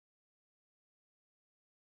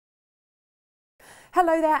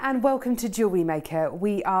Hello there and welcome to JewelleryMaker.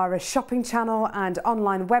 We are a shopping channel and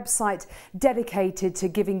online website dedicated to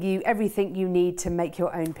giving you everything you need to make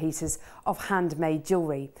your own pieces of handmade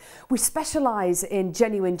jewellery. We specialise in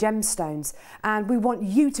genuine gemstones and we want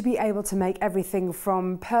you to be able to make everything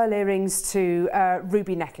from pearl earrings to a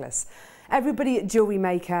ruby necklace. Everybody at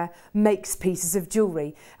JewelleryMaker makes pieces of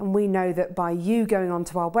jewellery, and we know that by you going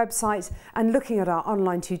onto our website and looking at our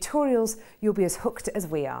online tutorials, you'll be as hooked as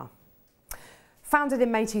we are. Founded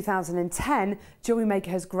in May 2010, JewelleryMaker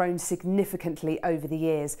has grown significantly over the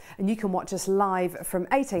years, and you can watch us live from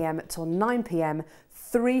 8 AM till 9 PM,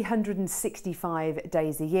 365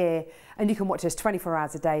 days a year, and you can watch us 24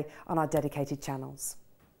 hours a day on our dedicated channels.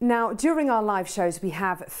 Now, during our live shows, we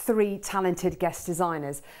have 3 talented guest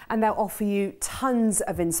designers, and they'll offer you tons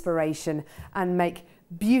of inspiration and make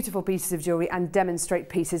beautiful pieces of jewellery and demonstrate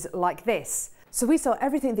pieces like this. So we sell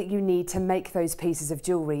everything that you need to make those pieces of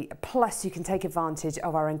jewellery, plus you can take advantage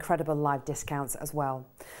of our incredible live discounts as well.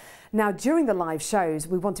 Now, during the live shows,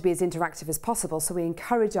 we want to be as interactive as possible, so we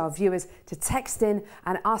encourage our viewers to text in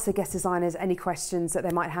and ask the guest designers any questions that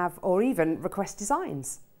they might have, or even request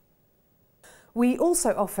designs. We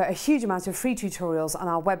also offer a huge amount of free tutorials on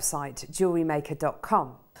our website,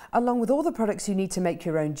 JewelleryMaker.com. Along with all the products you need to make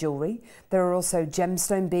your own jewellery, there are also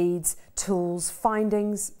gemstone beads, tools,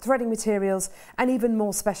 findings, threading materials, and even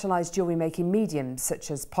more specialised jewellery making mediums such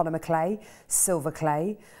as polymer clay, silver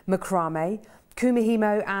clay, macrame,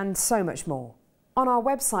 kumihimo, and so much more. On our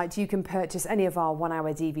website, you can purchase any of our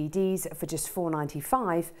 1-hour DVDs for just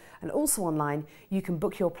 $4.95, and also online, you can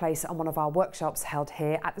book your place on one of our workshops held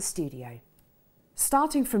here at the studio.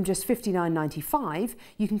 Starting from just $59.95,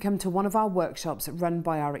 you can come to one of our workshops run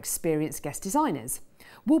by our experienced guest designers.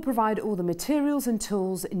 We'll provide all the materials and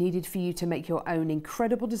tools needed for you to make your own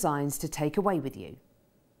incredible designs to take away with you.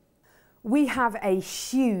 We have a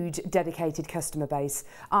huge dedicated customer base.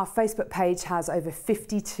 Our Facebook page has over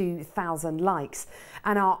 52,000 likes,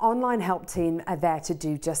 and our online help team are there to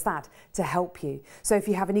do just that, to help you. So if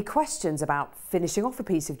you have any questions about finishing off a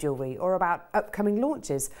piece of jewellery or about upcoming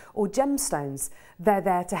launches or gemstones, they're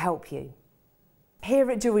there to help you.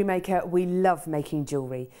 Here at JewelleryMaker, we love making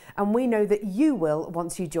jewellery, and we know that you will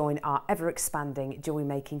once you join our ever-expanding jewellery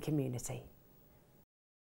making community.